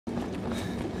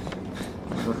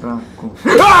رم کن.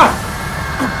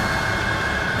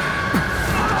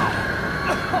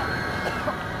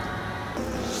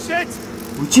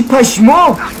 چی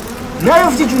پشما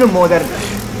نیافتی جون مادر.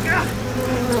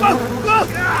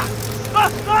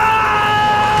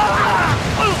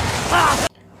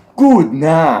 گود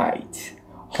نایت.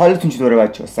 حالتون چطوره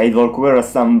بچه ها؟ سعید والکور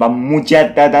هستم و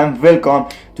مجددا ولکام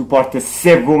تو پارت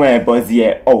سوم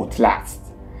بازی اوتلاست.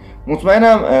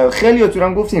 مطمئنم خیلی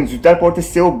هاتونم گفتین زودتر پارت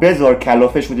 3 رو بذار،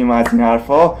 کلافه شدیم و از این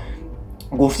حرفا.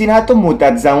 گفتین حتی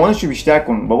مدت زمانش رو بیشتر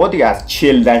کن. بابا دیگه از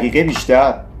 40 دقیقه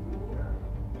بیشتر.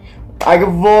 اگه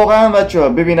واقعا بچه ها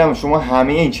ببینم شما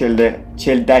همه این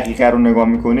 40 دقیقه رو نگاه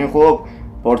میکنین، خب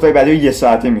پارتای بعدی رو 1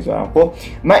 ساعته میذارم. خب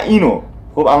من اینو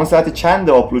خب الان ساعت چند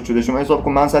آپلود شده؟ شما حساب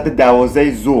کن من ساعت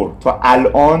 12 ظهر تا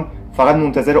الان فقط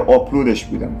منتظر آپلودش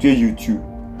بودم توی یوتیوب.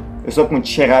 حساب کن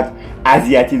چقدر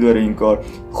اذیتی داره این کار.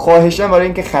 خواهشم برای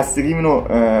اینکه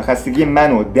خستگی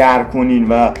منو درک کنین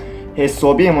و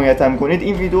حسابی حمایتم کنید،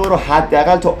 این ویدیو رو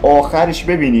حداقل تا آخرش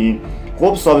ببینین.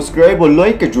 خب سابسکرایب و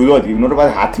لایک جدا دیگه، اونا رو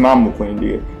باید حتما بکنین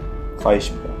دیگه،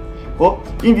 خواهش میکنم. خب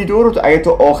این ویدیو رو اگه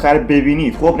تا آخر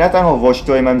ببینید، خب نه تنها واچ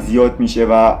تایم هم زیاد میشه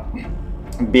و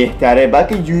بهتره،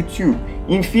 بلکه یوتیوب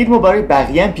این فیلم رو برای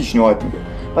بقیه هم پیشنهاد میده.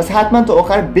 پس حتما تا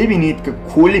آخر ببینید که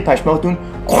کلی پشماتون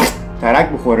ترک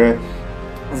بخوره.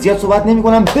 زیاد صحبت نمی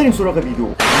کنم، بریم سراغ ویدیو.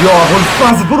 یا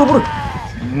فاز برو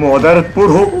مادرت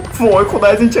برو. وای خدا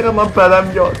از این چقدر من بدم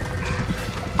میاد،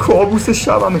 کابوس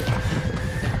شبمه.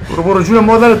 برو جون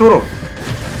مادرت برو.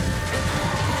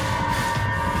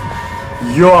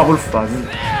 یا ابوالفضل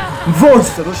وای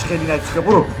صداش خیلی نزدیکه.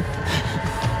 برو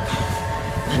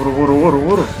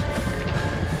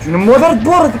جون مادرت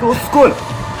برو دیگه اسکل.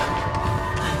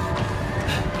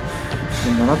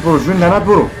 ننت برو جون ننت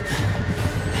برو.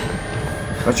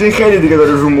 بچه این خیلی دیگه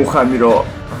داره رو مخم میره.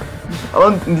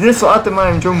 الان 1 ساعت من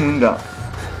اینجا موندم.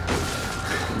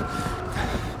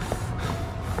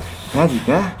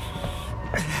 ندید نه؟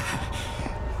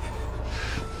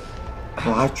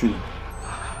 راحت شدیم.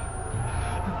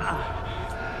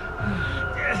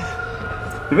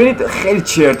 ببینید خیلی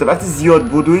چرته، وقتی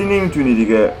زیاد بدوی نمیتونی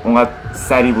دیگه اونقدر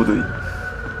سریع بدوی.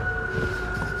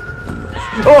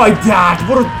 آی درد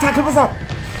برو تکل بزن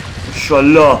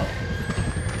انشالله.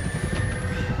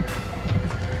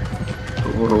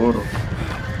 برو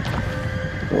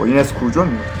او این از کجا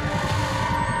میاد؟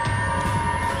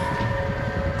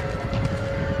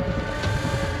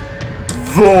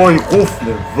 وای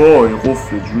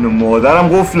قفله جون مادرم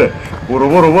قفله.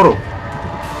 برو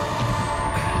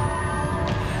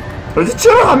حالا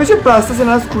چرا همه چه بسته سن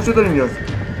از کجا داری میاد؟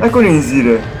 نکنه این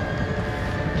زیره.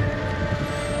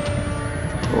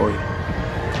 وای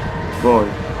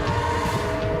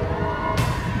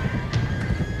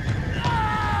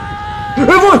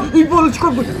این بالا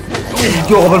چیکار کنی؟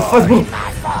 یا ابوالفضل برو.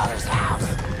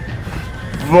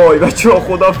 وای بچه ها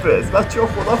خدافظ.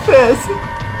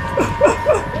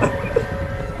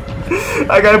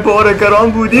 اگر بار کرام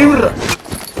بودیم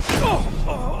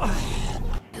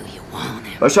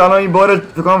باشه. الان این بار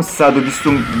فکر کنم 120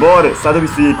 باره،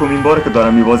 121مین باره که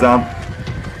دارم میبازم.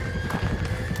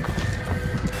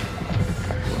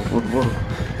 برو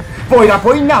وای نه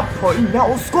پایین نه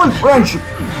اسکل برنج.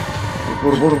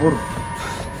 برو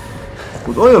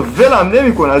خدایا ولم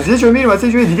نمیکنه. از یه جا میریم از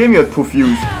یه جای دیگه میاد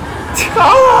پوفیوز.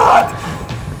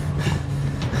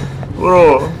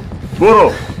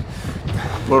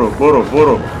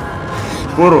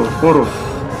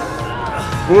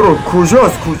 برو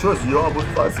کجاست یا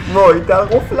ابوالفضل؟ وای در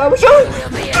قفلم شد.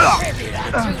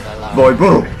 وای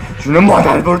برو جون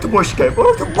مادر برو تو بشکنه.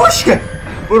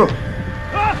 برو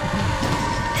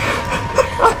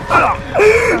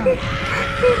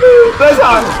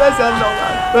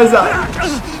بزن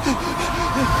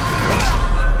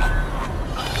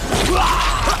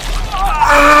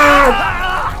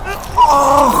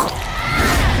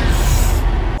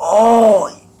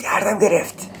آه دردم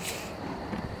گرفت.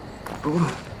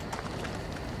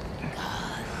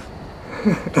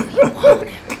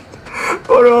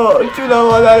 برو جون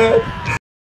مادره.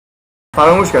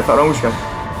 فراموش کرد.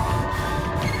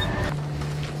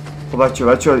 خب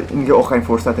بچه این دیگه آخرین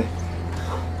فرصته.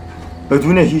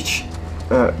 بدون هیچ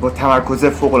با تمرکز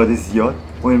فوق العاده زیاد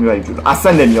ما میبریم جلو.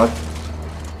 اصلا نمیاد.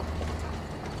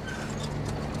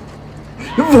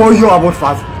 وای یا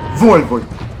ابوالفضل وای برو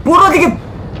دیگه.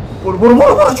 برو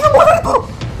جون مادرت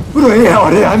برو.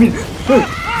 آره همین.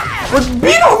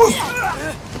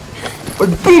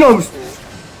 بیناموس.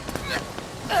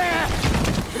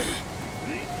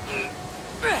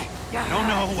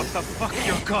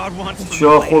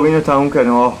 چرا خب اینو تموم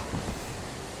کردیم.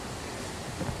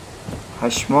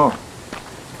 پشما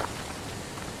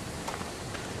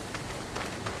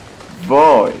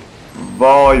وای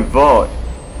وای وای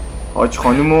حاج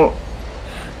خانومو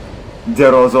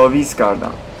درازآویز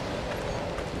کردم.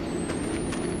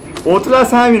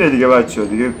 اوتلس همینه دیگه بچه ها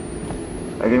دیگه،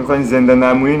 اگه میخواین زنده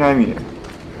نمونین همینه.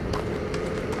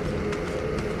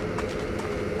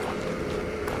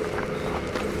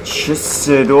 چه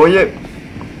صدای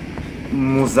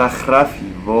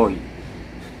مزخرفی. وای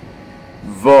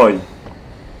وای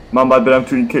من باید برم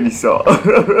تو این کلیسا.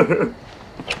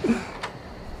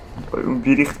 اون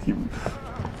بیریخت کی بود؟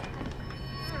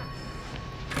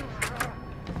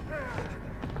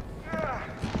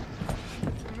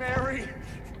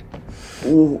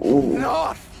 اوه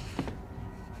اوه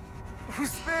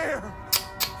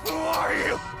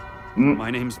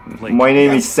My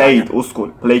name is سعید. اسکل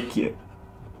پلیک کیه؟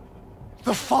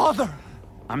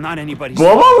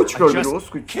 بابا او چیکار داره؟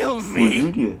 اسکل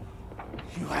وجودیه.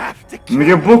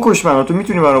 میگه بکش منو، تو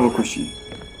میتونی منو بکشی.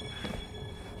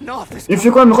 این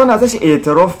فکر کنم میخوان ازش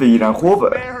اعتراف بگیرن.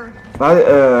 خب بعد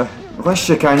میخوان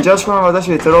شکنجهش کنم و ازش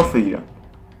اعتراف بگیرن.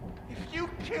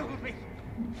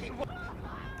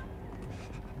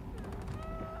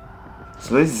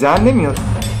 صدای زن نمیاد.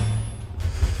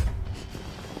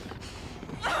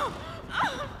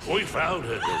 We found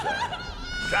her,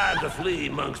 trying to flee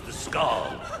amongst the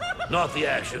skulls, not the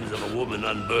actions of a woman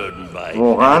unburdened by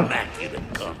immaculate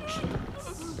conscience.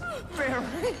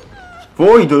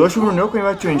 وای داداشون رو نکنی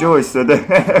بچه اینجا وایستاده.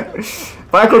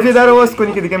 باید کافیه در رو باز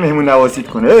کنی که دیگه مهمون نوازید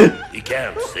کنه.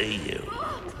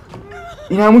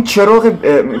 این همون چراغ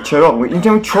این که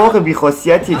همون چاق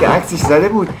بیخاصیتیه که عکسش زده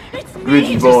بود روی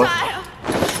دیوار.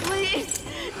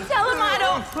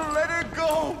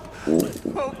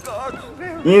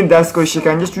 این دستگاه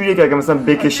شکنجهش جوریه که اگه مثلا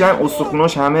بکشن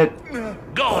استخوناش همه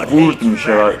خورد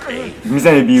میشه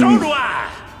میزنه بیرون.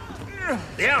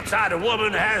 The outsider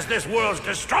woman has this world's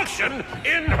destruction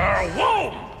in her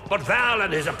womb. But Val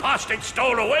and his apostate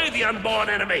stole away the unborn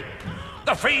enemy.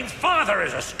 The fiend's father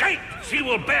has escaped. She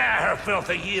will bear her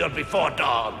filthy yield before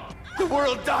dawn. The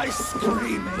world dies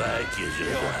screaming. That is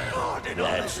right.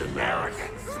 That's America.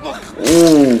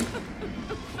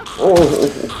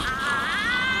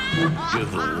 Give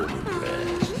the woman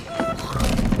rest.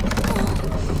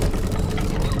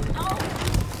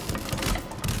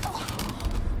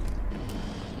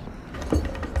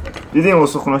 دیدیم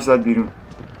استخوناش زد بیرون.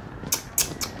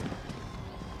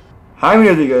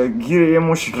 همینه دیگه، گیر یه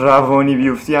مش روانی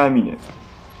بیفتی همینه.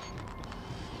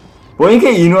 با اینکه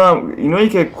اینایی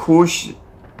که کش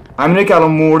همینه که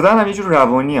الان مردن هم یه جور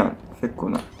روانی هن فکر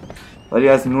کنم، ولی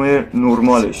از نوع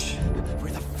نرمالش.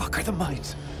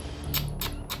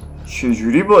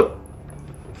 چجوری بود؟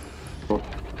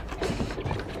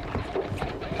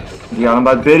 دیگه الان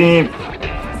باید بریم.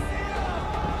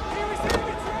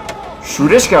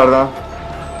 شورش کردم.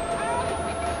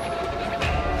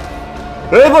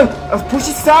 ای وای از پشت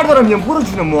سر دارم میام. برو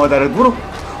جون مادرت برو.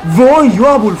 وای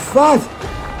یا ابوالفضل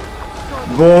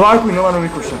باور کن اینا منو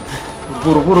میکشن.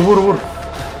 برو برو برو برو.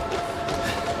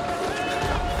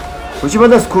 بچه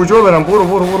بعد از کجا برم؟ برو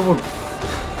برو برو برو.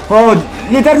 ها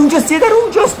یه در اونجاست، یه در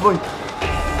اونجاست. وای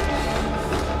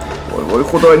وای وای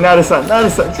خدای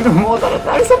نرسن جون مادرت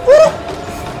نرسن. برو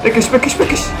بکش بکش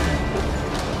بکش.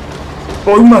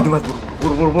 وای اومد برو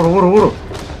برو برو برو برو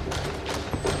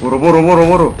برو برو برو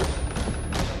برو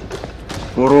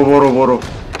برو برو برو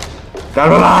در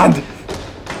ببند.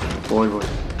 وای وای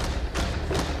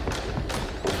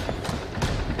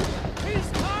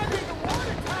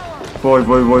وای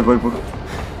وای وای وای برو.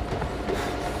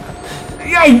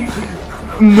 یای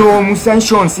ناموسن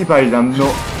شانسی پریدم.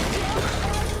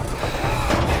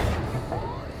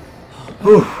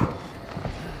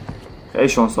 خیلی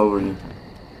شانس آوردیم.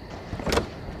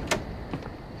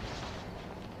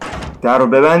 در رو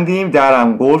ببندیم،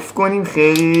 درم قلف کنیم.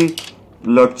 خیلی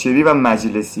لاکچری و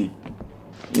مجلسی.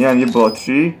 این هم یه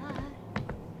باتری.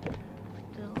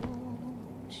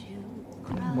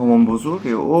 مامان بزرگه.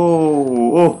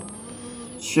 اوه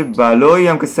چه بلایی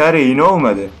هم که سر اینا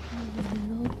اومده.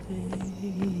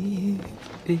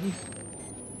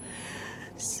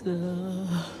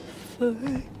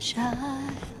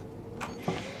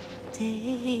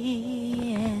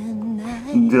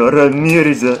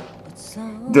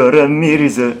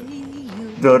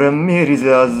 داره میریزه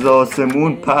از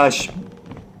آسمون پشم.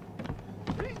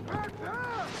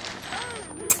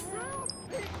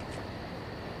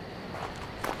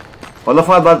 حالا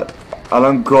فقط باید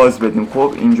الان گاز بدیم.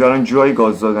 خب اینجا الان جای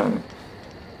گاز دادنه.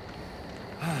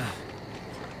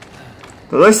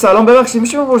 داداش سلام، ببخشید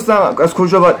میشه بپرسم از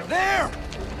کجا باید؟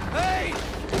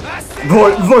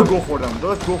 وای گو خوردم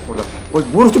داداش، گو خوردم. وای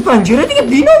برو تو پنجره دیگه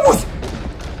بی‌ناموس.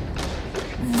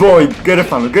 وای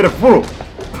گرفت برو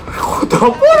خدا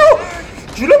برو.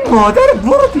 جلو مادر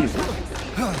بردی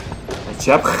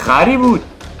چپ خری بود.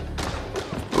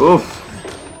 اوف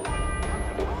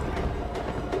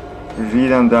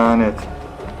ریدم دهنت.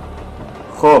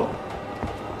 خب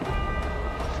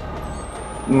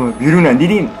بیرونن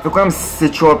دیدین؟ فکر کنم 3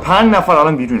 4 5 نفر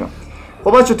الان بیرونن.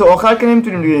 خب بچه تا آخر که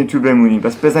نمیتونیم دیگه این تو بمونیم،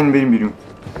 بس بزنیم بریم بیرون.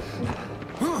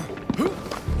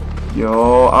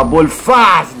 یا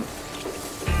ابوالفضل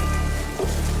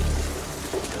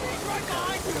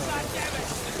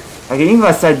اگه این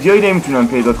وسط جایی نمیتونن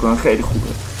پیدا کنن خیلی خوبه.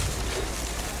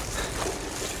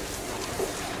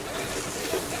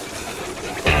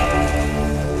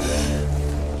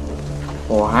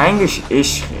 آهنگش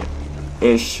عشقه.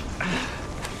 عشق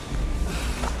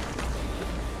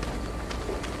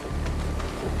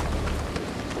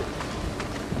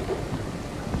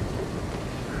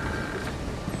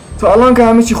تا الان که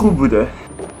همه چی خوب بوده.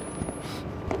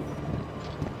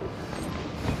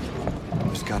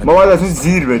 ما باید از اون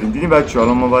زیر بریم. دیدیم بچه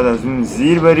الان ما باید از اون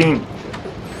زیر بریم.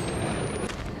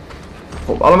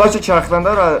 خب الان بچه چرخدنده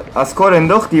رو از کار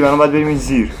انداختی و الان باید بریم این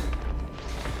زیر.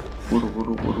 برو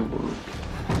برو برو برو.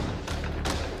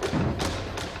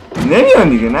 نمیان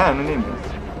دیگه. نه نمیان.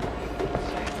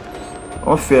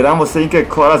 اما فعلا واسه اینکه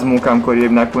کار از محکم کاری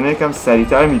نکنه یکم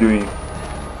سریعتر میدویم.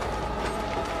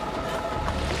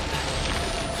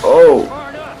 اوه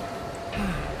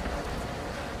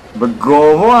به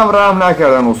گاوا هم رحم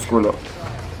نکردن اسکولا.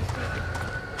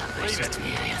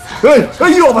 هی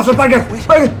یا بسا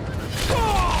برگرد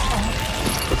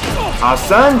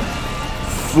اصلا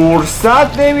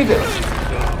فرصت نمیده.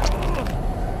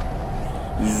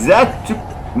 زد تو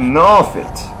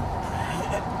نافت.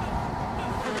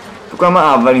 تو کنم من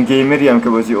اولین گیمری هم که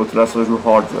بازی اوتلاست رو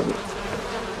هارد زده.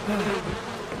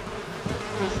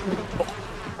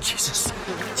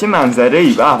 چه منظره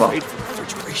ای به به.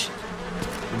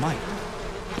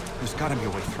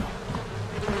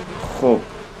 خب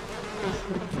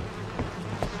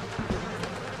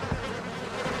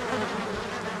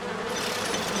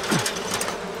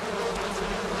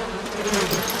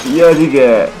بیا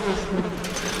دیگه.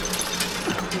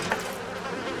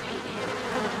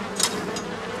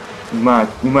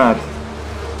 اومد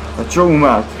بچه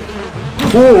اومد.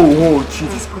 اوه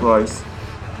چیزیز کرایست.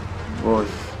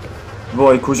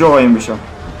 وای کجا قایم بشم.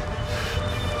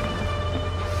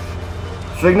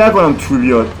 فکر نکنم تو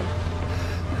بیاد.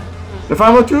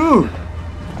 بفرما تو.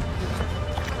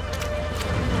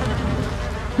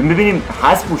 ببینیم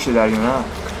هست پوشه در یا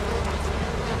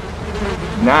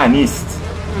نه نیست.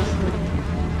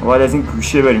 باید از این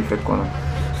گوشه بریم فکر کنم.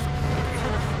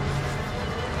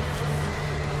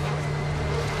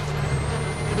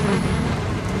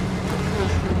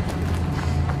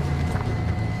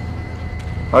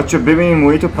 بچه ببینیم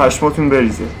محیط و پشماتون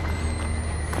بریزه.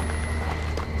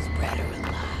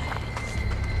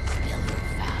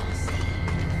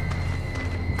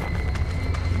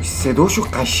 صداشو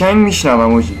قشنگ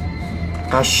میشنوم آجی.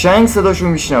 قشنگ صداشو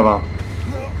میشنوم.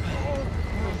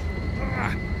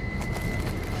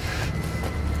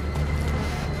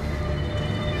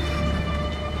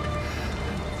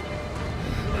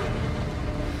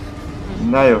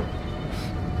 نیو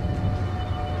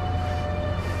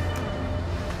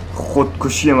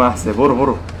خودکشی محضه.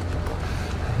 برو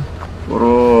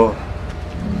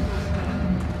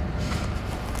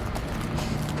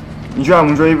اینجا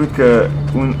همون جایی بود که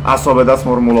اون عصابه دست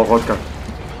ما رو ملاقات کرد.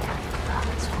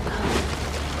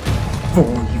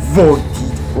 وای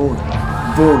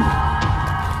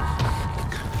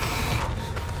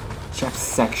چه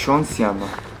سک شانسی هم.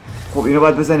 خب اینو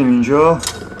باید بزنیم اینجا.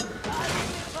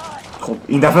 خب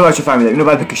این دفعه بچه فهمیدم اینو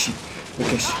باید بکشیم.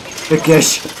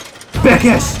 بکش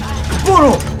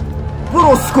برو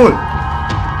اسکول.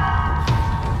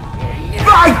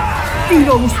 وای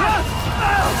بیناموس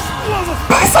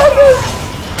بزنه.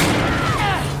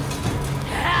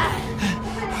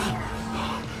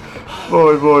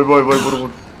 وای برو وای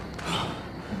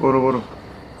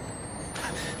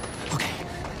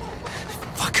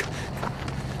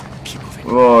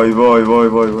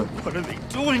What are they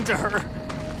doing to her?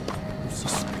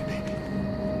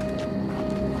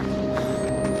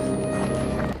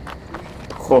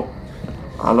 خب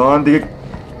الان دیگه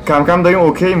کم کم داریم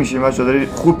اوکی میشیم بچه‌ها. داریم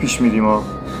خوب پیش میریم ها.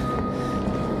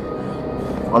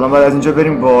 الان باید از اینجا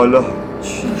بریم بالا.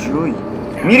 چی جوی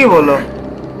میری بالا؟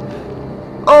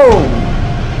 اوه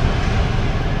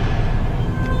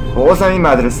باز همین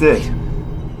مدرسه.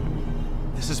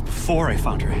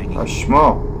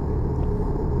 پشما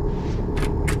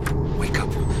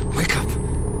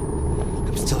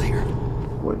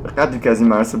قدری که از این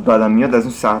مدرسه بدم میاد از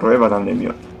اون صحرای بدم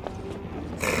نمیاد.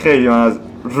 خیلی من از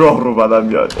راه رو بدم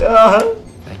میاد.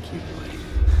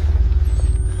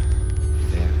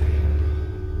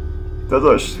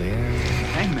 داداش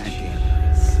Hangman game.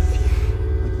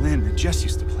 Like Lynn and Jess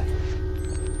used to play.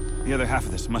 The other half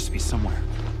of this must be somewhere.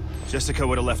 Jessica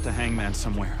would have left a hangman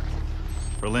somewhere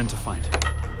for Lynn to find.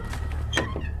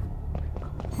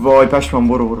 وای پشمام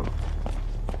برو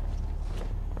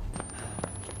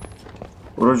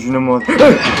برو جون ما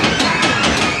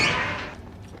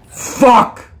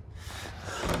فاک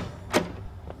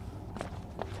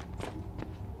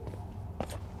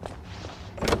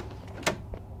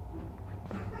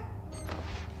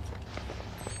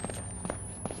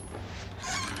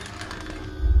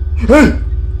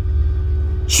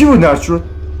چی بود نرد شد؟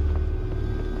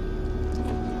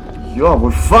 یا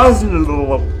ابوالفضل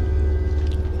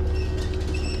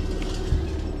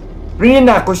این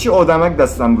نقاشی آدمک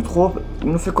دستم بود. خب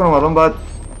اینو فکر کنم الان باید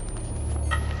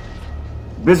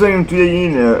بذاریم توی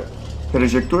این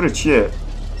پروژکتور. چیه؟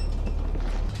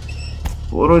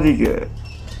 برو دیگه.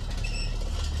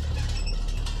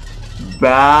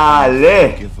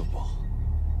 بله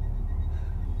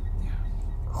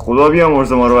خدا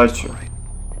بیامرزه ما رو بچه.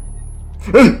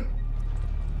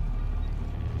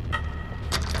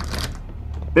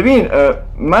 ببین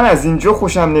من از اینجا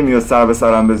خوشم نمیاد سر به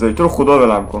سرم بذاری. تو رو خدا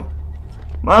ولم کن.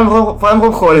 من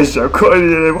میخوام خارج شم. کاری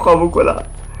نمیخوام بکنم.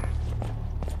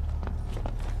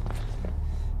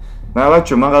 نه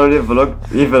بچه من قراره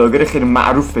یه ولاگر خیلی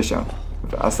معروف بشم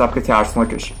از سبک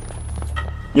ترسناکش.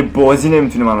 یه بازی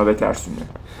نمیتونه منو بترسونه.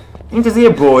 این تازه یه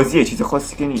بازیه، چیز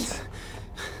خاصی که نیست.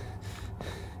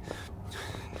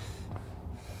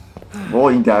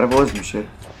 وای این در باز میشه.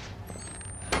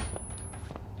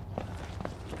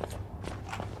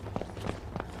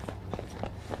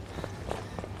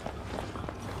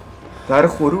 در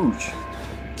خروج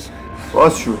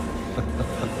باز شد.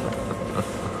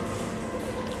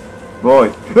 وای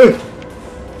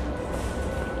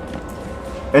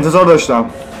انتظار داشتم.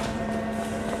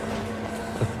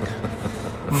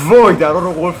 وای در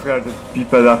رو قلف کرده بی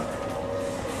پدر.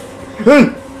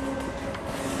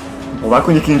 باور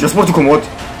کن یکی اینجاست. برو تو کمد.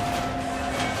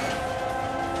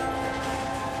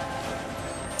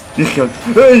 بیخیال.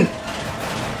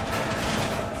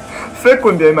 فکر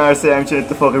کن بیای مرسی همچین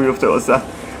اتفاقی بیفته واسه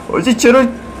آجی. چرا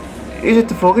هیچ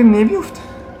اتفاقی نمیفته؟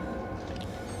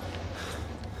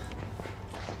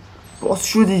 باز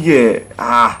شو دیگه.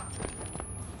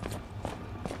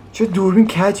 چه دوربین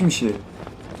کج میشه.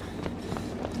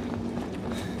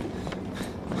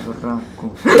 رحم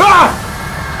کن.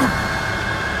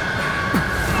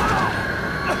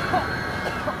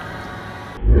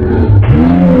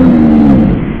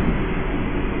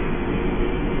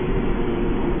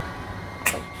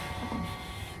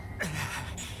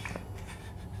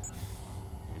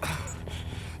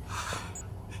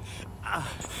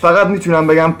 فقط میتونم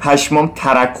بگم پشمام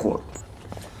ترک خورد.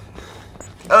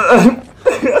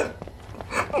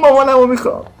 مامانمو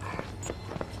میخوام.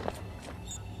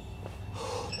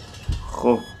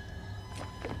 خب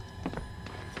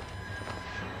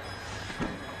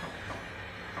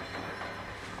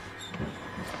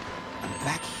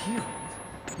Back here?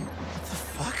 What the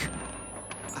fuck?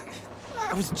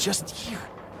 I was just here.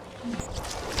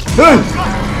 Hey!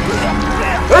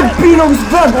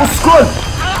 بی‌ناموس اسکل!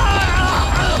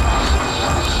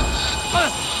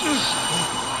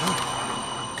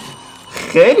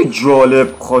 خیلی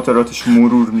جالب خاطراتش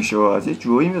مرور میشه و از یه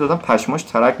جایی میدادم پشماش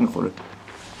ترک میخوره.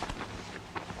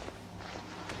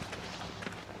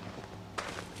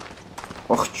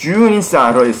 آخ جون این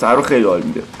صحرا خیلی حال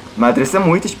میده. مدرسه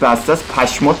محیطش بسته از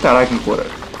پشمات ترک میخوره.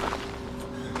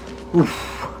 اوف.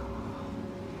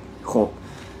 خب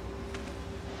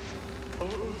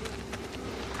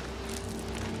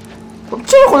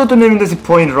چرا خودتو نمیندازی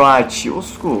پایین راحت چی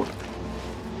اسکو؟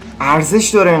 ارزش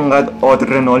داره اینقدر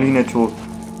آدرنالین تو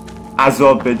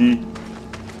عذاب بدی؟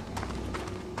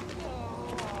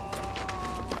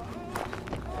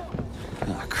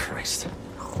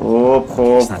 خب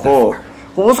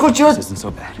اسکو چرا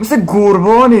مثل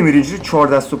گربه نمیری؟ چرا 4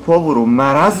 دست و پا برو؟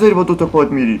 مرض داری با 2 تا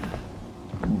پات میری؟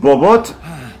 بابات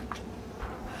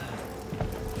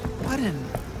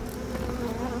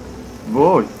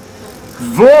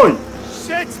وای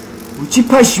چی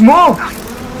پشما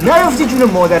نیافتی جون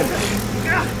مادر.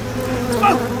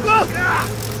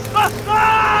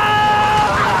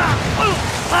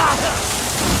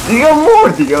 دیگه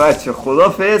مرد دیگه بچه.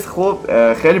 خدافظ. خب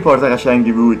خیلی پارت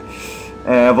قشنگی بود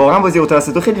واقعا. بازی اوتلاست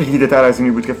 2 خیلی ریده تر از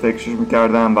اینی بود که فکرش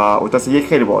میکردم و اوتلاست 1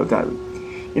 خیلی بالاتر بود.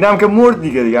 این هم که مرد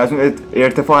دیگه از اون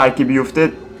ارتفاع هرکی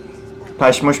بیفته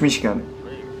پشماش میشکنه.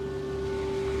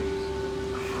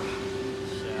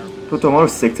 تو ما رو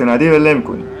سکته ندی ول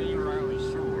نمی‌کنی.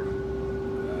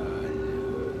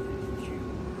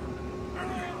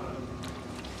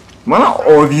 ما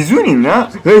آویزونیم نه؟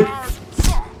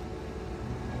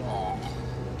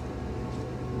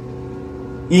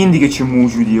 این دیگه چه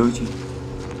موجودیه آجی؟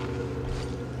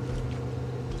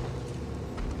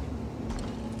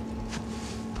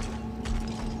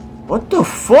 What the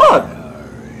fuck؟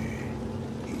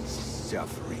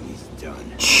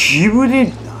 چی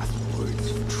بودی؟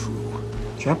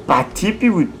 چه بد تیپی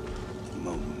بود؟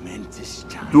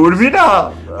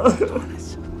 دوربینم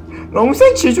ناموسن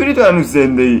چجوری تو هنوز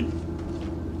زنده ای؟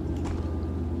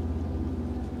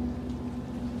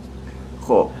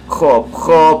 خب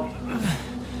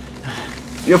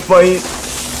یه پایین.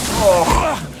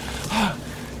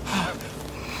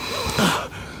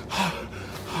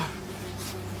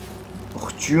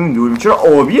 جون دوربین چرا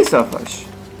آبیه صفحش؟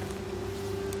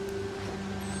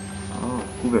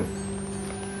 خوبه.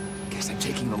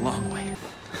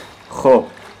 خب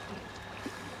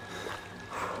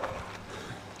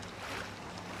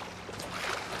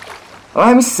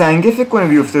همین سنگه فکر کنه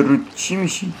بیفته رو چی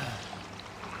میشی؟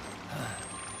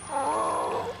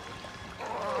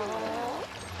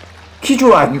 کی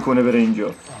جرأت میکنه بره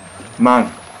اینجا؟ من.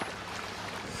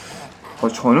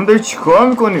 حاج خانم داری چیکار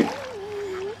میکنی؟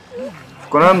 فکر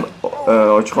کنم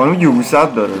حاج خانم یبوست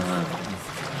داره.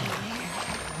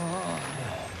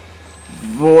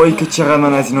 وای که چقدر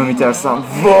من از اینا میترسم.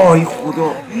 وای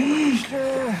خدا.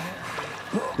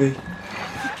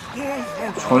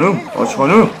 حاج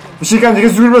خانم میشه یکم دیگه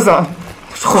زور بزن.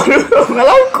 حاج خانم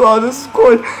ملم کادس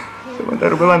کن.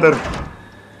 ببند درو.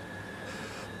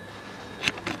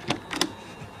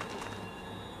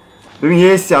 ببین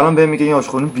یه حسی الان بهم میگه این حاج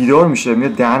خانم بیدار میشه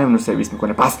میاد دهنمون رو سرویس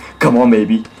میکنه. پس کمان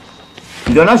بیبی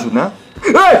بیدار نشد نه؟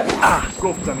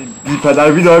 گفتم این بی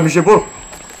پدر بیدار میشه. برو.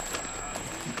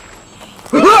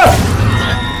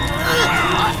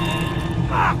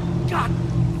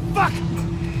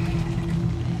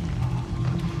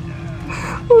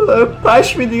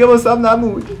 پشمی دیگه واسم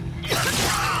نمود.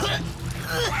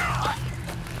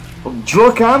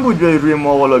 جا کم بود بیایی روی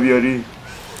ما بالا بیاری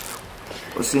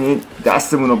واسه این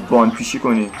دستمون رو باند پیشی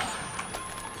کنی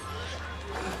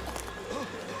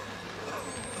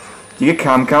دیگه.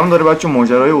 کم کم داره بچه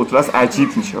ماجرای اوتلاس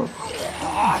عجیب میشه.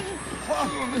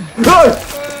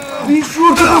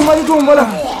 بیشور که اومدی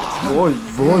دنبالم.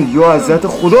 وای یا حضرت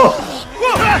خدا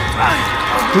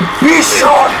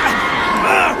بیشور.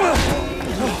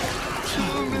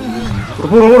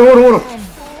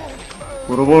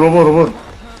 برو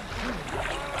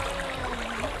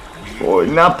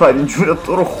وای نپر اینجوره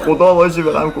تو رو خدا باشه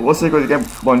بلم کن. واسه یکو دیگه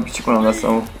بان پیچی کنم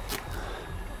دستمو.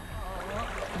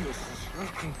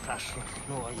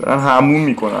 دارن همون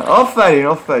میکنن. آفرین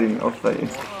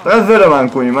باید وله من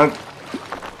کنی. من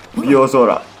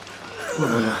بیازارم.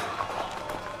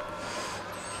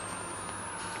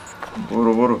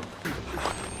 برو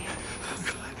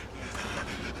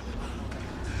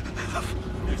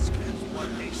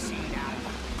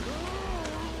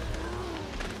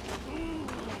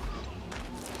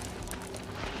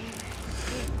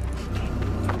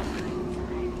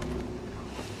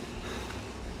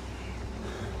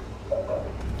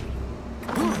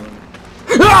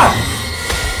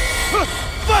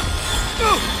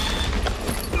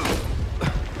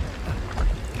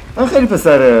من خیلی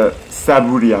پسر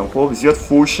صبوریم. خب زیاد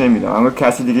فوش نمیدم. اما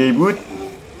کسی دیگه ای بود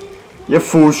یه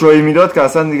فوشایی میداد که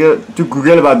اصلا دیگه تو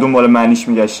گوگل بعد دنبال معنیش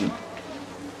میگشتیم.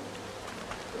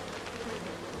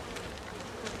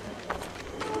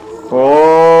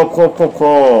 خب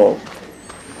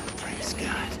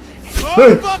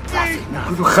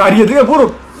کدو خریه دیگه.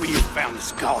 برو.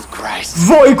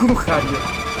 وای کدو خریه.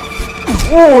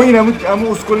 این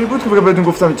همون اسکولی بود که بگه بهتون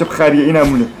گفتم چه خریه. این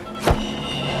همونه.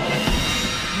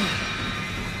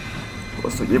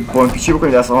 یه بان پیچی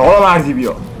بکنید اصلا. حالا مردی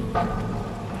بیا.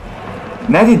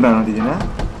 ندید منو دیگه نه؟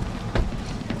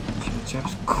 چه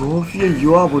کافیه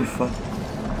یا ابوالفضل.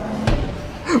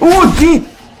 دید.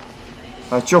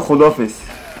 بچه خدافظ.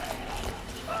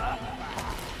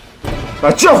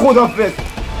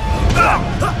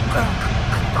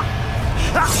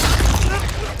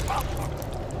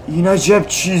 این عجب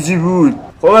چیزی بود.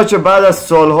 خب بچه بعد از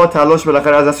سالها تلاش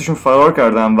بالاخره از دستشون فرار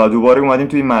کردم و دوباره اومدیم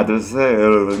توی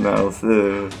مدرسه.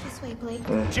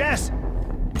 Jess,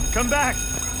 come back.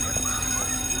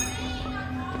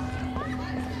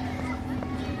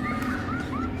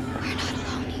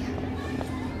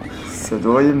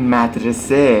 صدای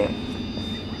مدرسه.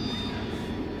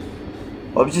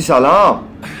 آبیچی سلام.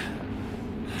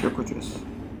 چه کجاست؟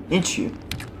 این چیه؟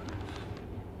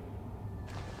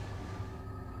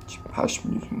 چه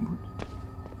پشمیزون بود.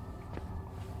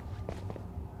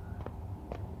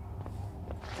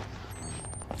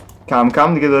 کم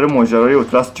کم دیگه داره ماجرای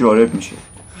اوتلاس جالب میشه.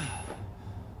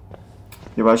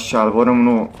 یه باید شلوارمون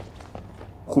رو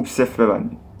خوب صف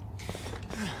ببندیم.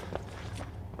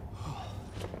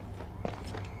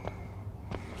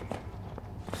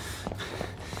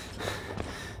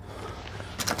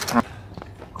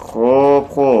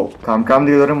 کم کم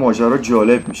دیگه داره ماجرا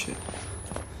جالب میشه.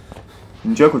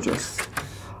 اینجا کجاست؟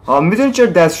 میدونی چرا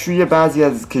دستشوی بعضی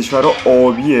از کشورها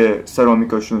آبیه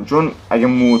سرامیکاشون؟ چون اگه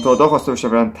معتادا خواسته باشن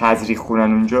برن تزریق کنن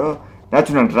اونجا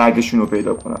نتونن رگشون رو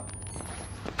پیدا کنن.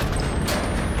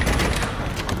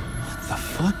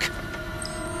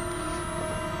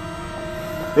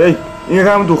 هی این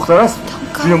هم دختر است.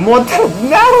 جون مادر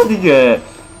نرو دیگه.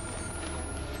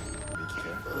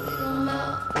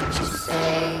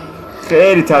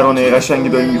 خیلی ترانه قشنگی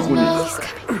داری میخونی.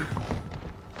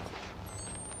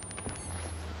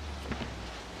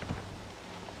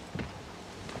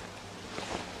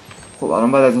 خب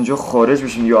الان بعد از اینجا خارج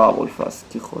بشیم یا ابوالفضل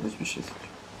کی خارج بشه؟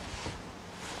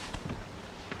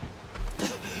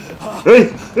 هی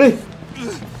هی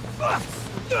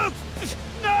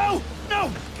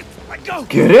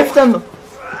گرفتم.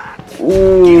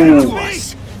 اوه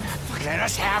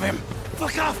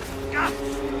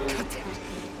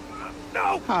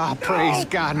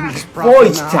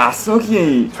وای چه ترسناکیه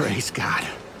ای.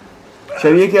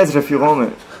 شبیه یکی از رفیقامه.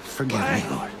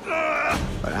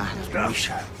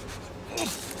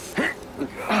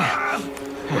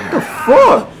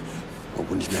 فا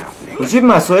بجید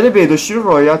مسائل بهداشتی رو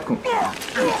رعایت کن.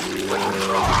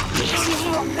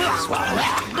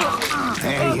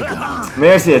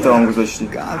 مرسی احترام گذاشتی.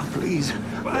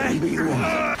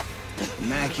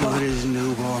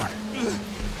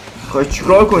 خواهی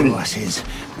چیکار کنی؟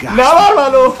 نبر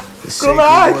منو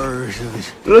کمک.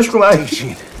 داداش کمک.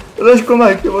 داداش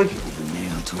کمک.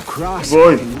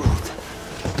 وای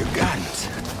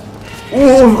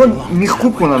اوه میخوان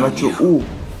میخکوب کنم بچه. اوه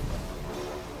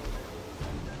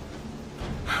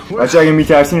بچه اگه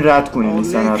میترسین رد کنین این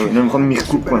سنه رو. اینا میخوان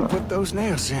میخکوب کنم.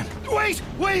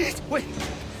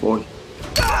 وای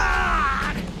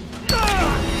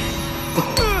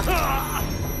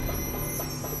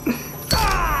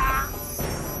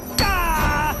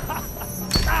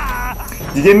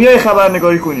دیگه میای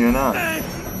خبرنگاری کنی یا نه؟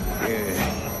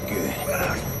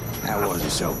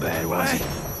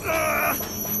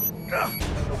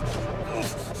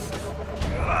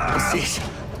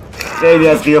 خیلی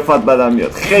از قیافت بدم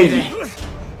میاد. خیلی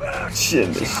چیه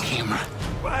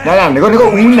نه نگاه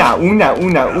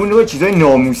اون نگاه چیزای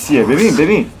ناموسیه.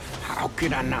 ببین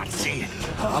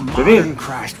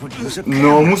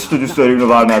ناموس تو دوست داری اونو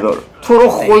بر ندار. تو رو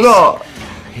خدا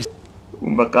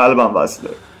اون به قلبم وصله.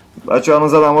 بچه هنو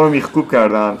زدم ما رو میخکوب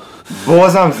کردن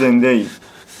بازم زنده ای.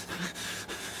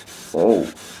 اوه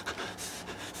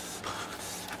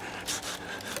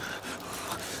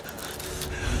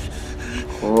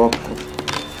خب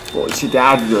وای چی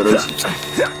درد داره چی.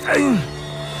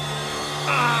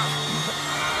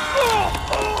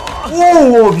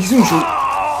 اوه بیزون شد.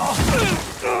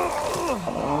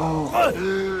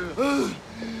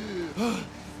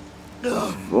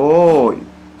 وای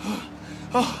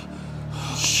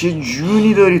چه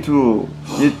جونی داری تو.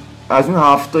 از اون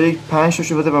هفته یک 5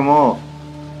 تاشو بده به ما.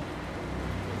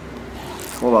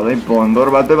 خب الان این باندا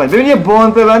رو باید ببند. ببین یه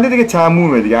باند ببنده دیگه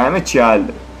تمومه دیگه همه چی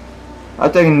حله.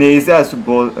 حتی اگه نیزه از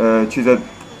تو چیز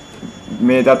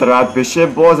معدت رد بشه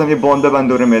بازم یه باند ببند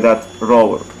دور معدت راه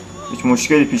برو. هیچ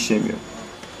مشکلی پیش نمیاد.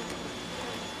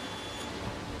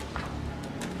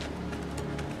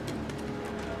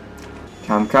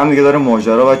 کم کم دیگه داره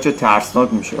ماجرا بچه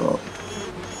ترسناک میشه.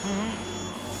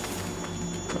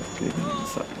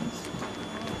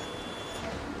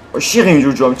 عاشق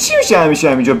اینجور جام چی میشه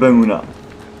همیشه همینجا بمونم؟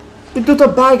 یه دوتا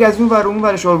برگ از اون ور اون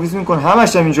ورش آویزون میکن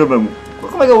همش هم اینجا بمون.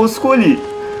 بخوام مگه اسکولی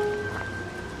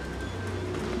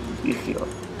بی خیال.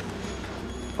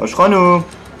 آش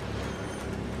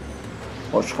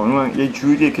خانوم یه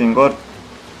جوریه که انگار.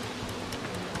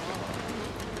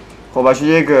 خب باشه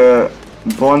یک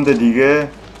باند دیگه.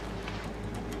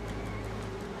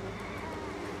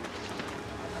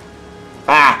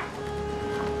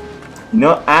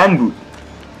 اینا ان بود.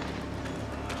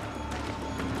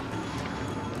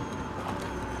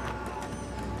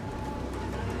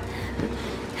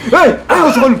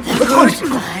 آش خانوم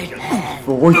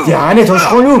بابای دهنت آش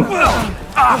خانوم.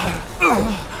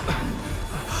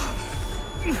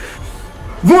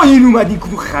 وای این اومد این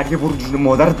کدوم خریه. برو جون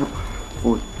مادرت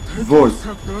برو.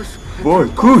 وای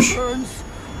کوش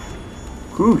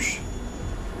پشت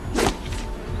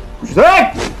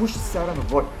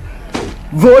سرم.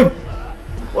 وای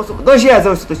داشت یه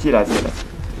لحظه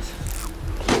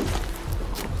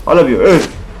حالا بیا.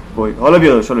 وای حالا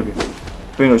بیا داشت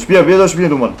بیا داشت بیا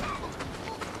دومال.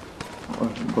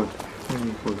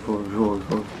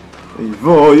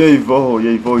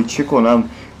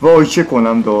 وای چه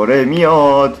کنم داره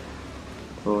میاد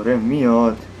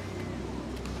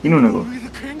اینو نگاه.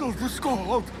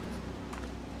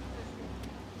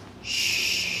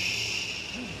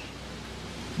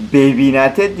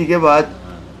 ببینته دیگه باید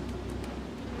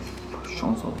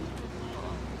شانس ها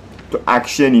تو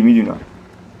اکشنی میدونم.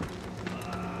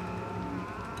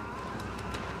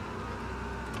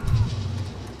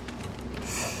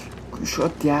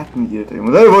 گوشات درد میگیره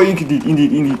داریم داره با این که دید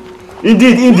این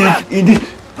دید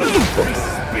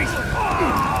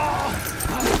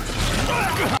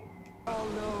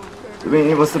ببین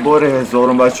این واسه بار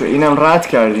 1000 بچه اینم رد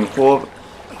کردیم. خب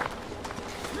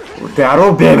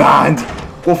درو ببند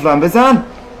قفلم بزن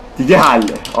دیگه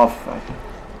حله. آفرین.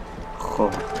 خب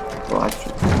راحت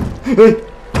شد.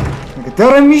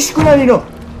 دارم میشکنن اینو.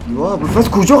 یا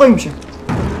بلفاز کجا قایم میشه؟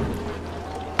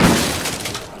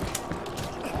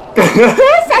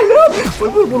 سلام.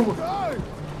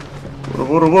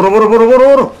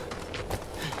 برو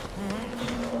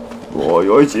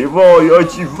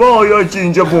وای آجی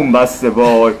اینجا بوم بسته.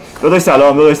 وای داداش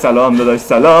سلام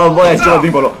وای از جا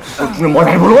بریم بالا. جون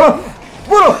مادر برو.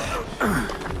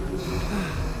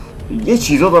 یه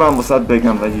چیزا دارم واسط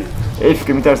بگم ولی ایف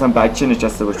که میترسم بچه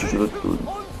نشسته باشه جلو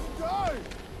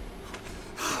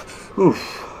دور.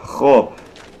 خب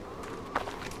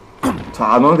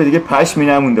تا الان که دیگه پشمی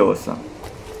نمونده واسم.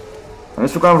 من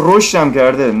فکر کنم رشدم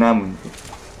کرده نمونده.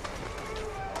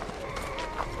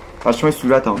 پشمای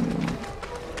صورت هم میمونه.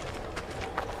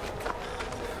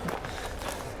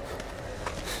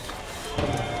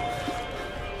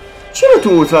 چرا تو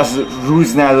اوتلاس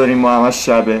روز نداریم ما همش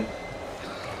شبه؟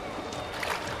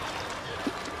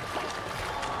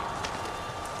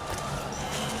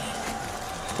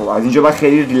 خب از اینجا باید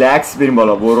خیلی ریلکس بریم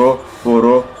بالا.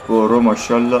 برو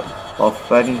ماشالله.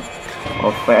 آفرین.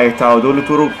 اگه تعادل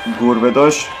تو رو گربه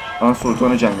داشت آن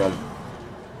سلطان جنگل.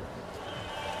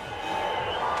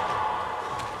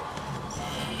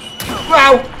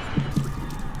 واو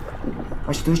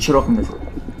باشه. تو چراغ میندازه.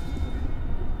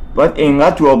 باید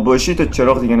اینقدر تو آب باشی تا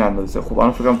چراغ دیگه نندازه. خب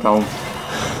الان فکرم تموم.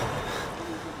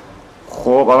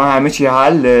 خب الان همه چی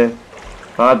حله.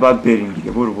 فقط باید بریم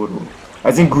دیگه. برو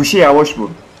از این گوشه یواش برو.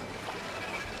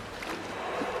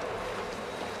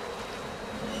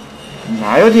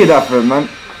 نیاد یه دفعه من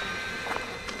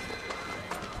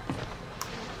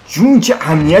جون چه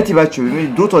امنیتی بچه.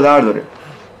 ببینید 2 تا در داره.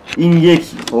 این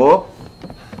یکی. خب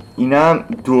اینم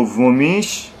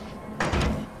دومیش.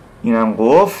 اینم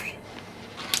قفل.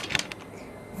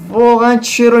 واقعا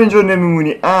چرا اینجا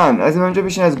نمیمونی؟ از اینجا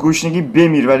بشین از گشنگی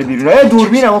بمیر ولی بیرون.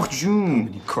 دوربینم. آخ جون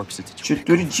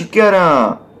چطوری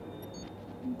جیگرم؟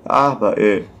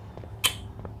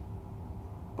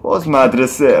 باز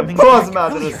مدرسه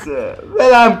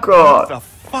ولم کن.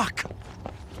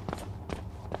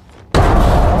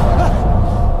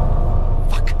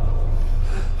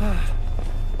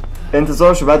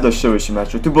 انتظارشو باید داشته باشیم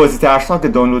بچه. تو بازی ترسناک که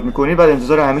دانلود میکنی بعد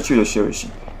انتظار همه چی داشته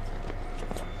باشیم.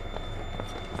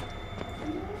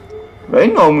 و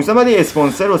این ناموسا باید یه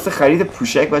اسپانسر واسه خرید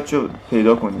پوشک بچه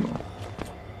پیدا کنیم.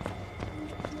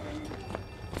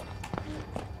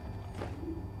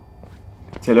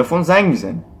 تلفن زنگ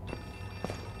میزنه.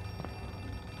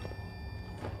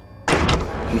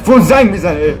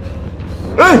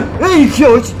 ای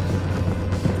کیا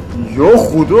یا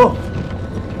خدا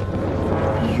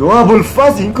یا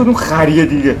ابوالفضل این کدوم خریه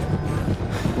دیگه.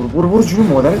 برو جون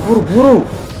مادرت. برو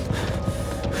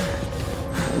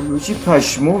چی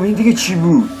پشمام. این دیگه چی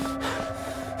بود؟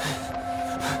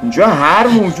 اینجا هر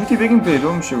موجودی بگیم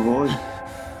پیدا میشه. وای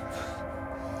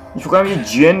این فکرم یه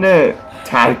جن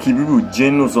ترکیبی بود.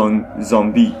 جن و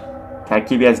زامبی.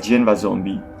 ترکیبی از جن و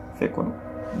زامبی فکر کنم.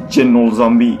 جن و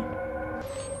زامبی.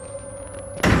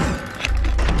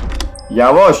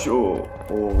 یواش.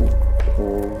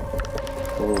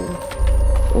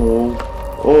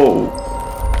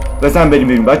 بزن بریم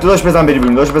بیرون بچه. داشت بزن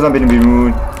بریم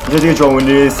بیرون. اینجا دیگه جامون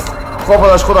نیست. خب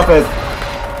داشت خدافظ.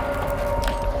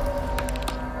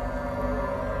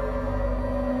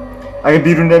 اگه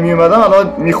بیرون نمی اومدم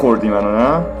الان میخوردیم منو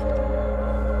نه؟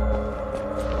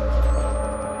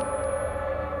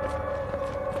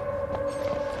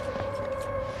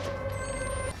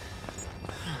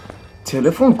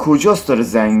 تلفن کجاست داره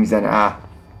زنگ میزنه؟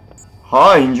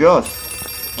 ها اینجاست.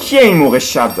 کیه این موقع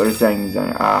شب داره زنگ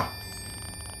میزنه؟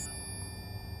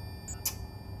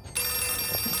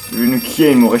 ببینیم کیه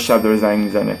این موقع شب داره زنگ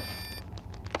میزنه.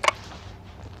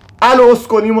 الو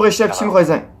اسکل این موقع شب چی میخوای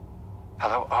زنگ؟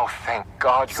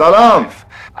 سلام.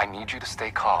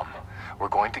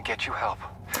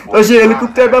 داشتی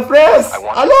هلیکوپتر بفرست.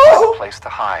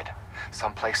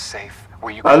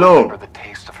 الو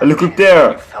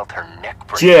هلیکوپتر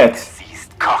جت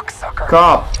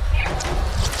کاپ.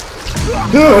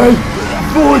 Hey!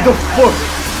 What the fuck?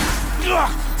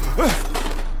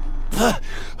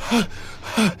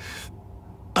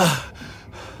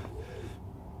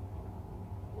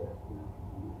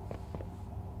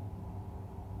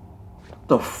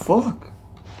 the fuck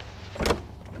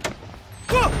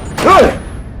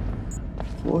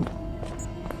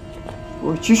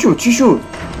وای چی شد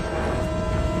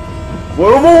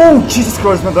برو چیزیز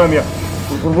کارس من دارم میرم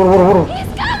برو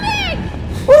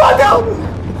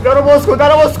درو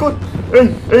باز کن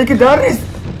ای که در نیست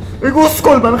ای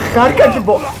گسکل من خر کرد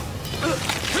با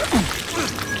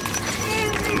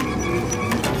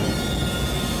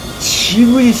چی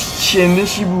بود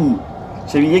چندشی بود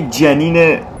شبیه یک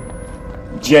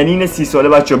جنین 30 ساله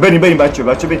بچه ها بریم بچه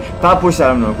بریم فقط پشت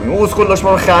سرم نکنیم اون گسکل داشت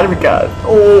ما رو خر میکرد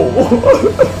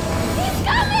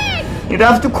این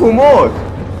رفت تو کمد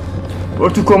برو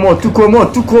تو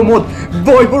کمد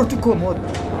وای برو تو کمد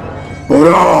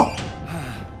برو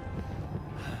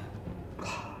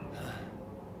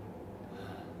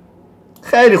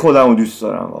خیلی خودمو دوست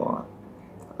دارم واقعا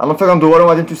الان فکرم دوباره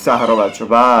اومدیم تو صحرا بچه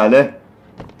بله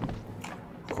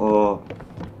خب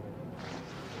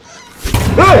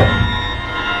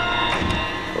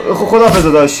خداحافظ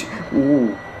داشت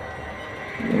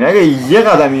این اگه یه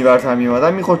قدم این ورتر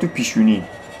میومدم میخورد تو پیشونی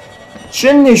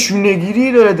چه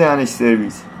نشونگیری داره دهنش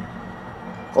سرویس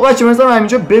خب بچه مثلا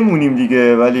همینجا بمونیم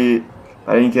دیگه ولی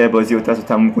برای اینکه بازی رو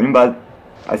تموم کنیم باید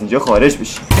از اینجا خارج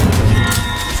بشیم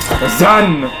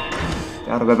زن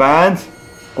در رو ببند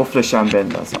قفلشم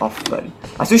بنداز آفرین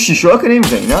اصلا شیشه ها که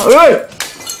نمیزنی نه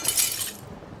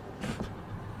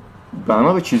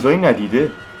بنا به چیزایی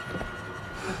ندیده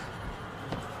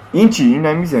این چی؟ این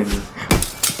نمیزنی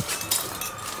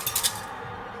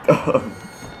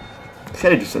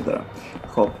خیلی دوست دارم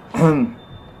خب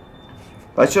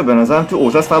بچه به نظرم تو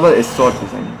اوتاس فقط باید استارت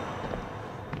بزنیم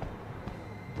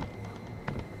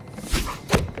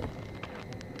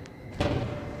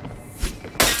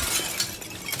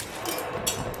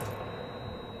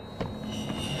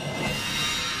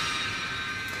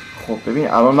خب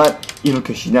ببین الان من اینو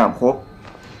کشیدم خب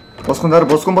باز کن در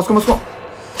باز کن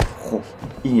خب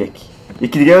این یکی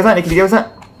دیگه بزن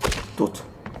دوتا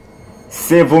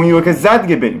سومی رو که زد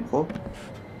دیگه بریم خب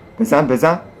بزن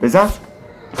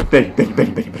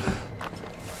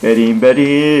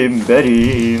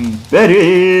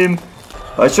بریم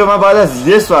بچه من بعد از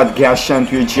 1 ساعت گشتن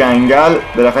توی جنگل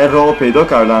بالاخره راهو پیدا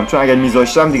کردم چون اگر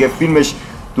میذاشتم دیگه فیلمش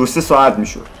 2-3 ساعت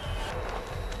میشد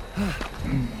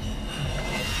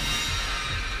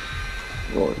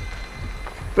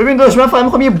ببین داشت من فقط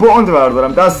میخوام یه باند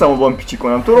بردارم دستمو با هم پیچی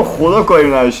کنم تو رو خدا کاری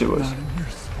نداشته باش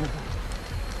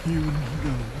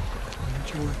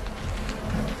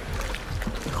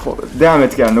خب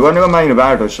دمت گرم نگاه من اینو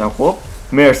برداشتم خب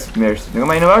مرسی نگاه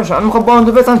من اینو برداشتم من میخوام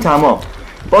باندو بزنم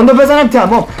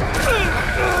تمام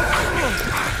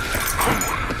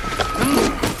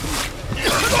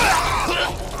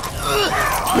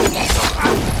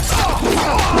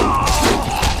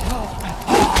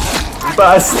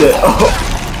بسته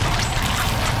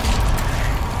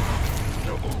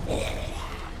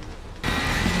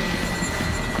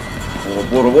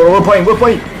برو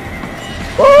پایین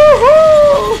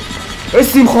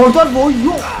سیم خاردار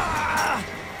وایو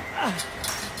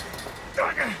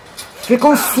فکر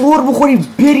کن سور بخوری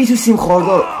بری تو سیم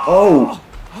خاردار او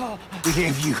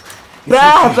به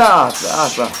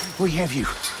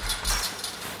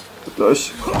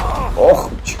داشت آخ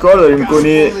چیکار داری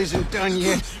میکنی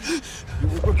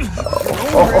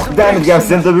آخ دمت گرم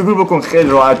زنده بگور بکن خیلی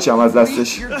راحت شم از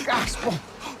دستش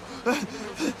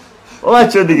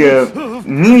بچه دیگه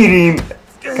میمیریم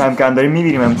کم داریم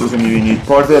میبینیم هم دوزه میبینید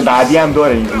پارت بعدی هم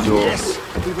داره این ویدیو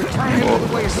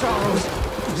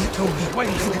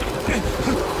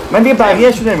من دیگه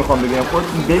بقیه شو نمیخوام ببینم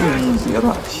خودتون ببینید دیگه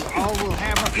بخش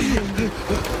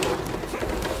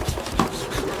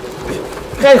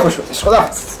خیلی خوش بودش خدا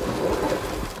حافظ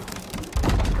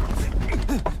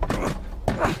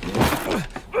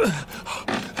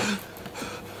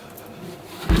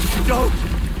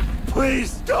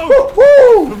Please don't!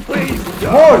 Please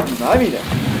don't! مرد نمیره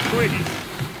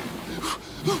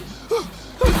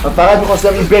من فقط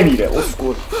میخواستم این بمیره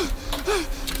اسکول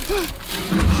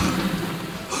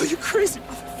Oh, you crazy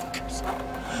motherfuckers!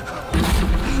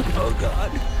 Oh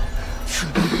God!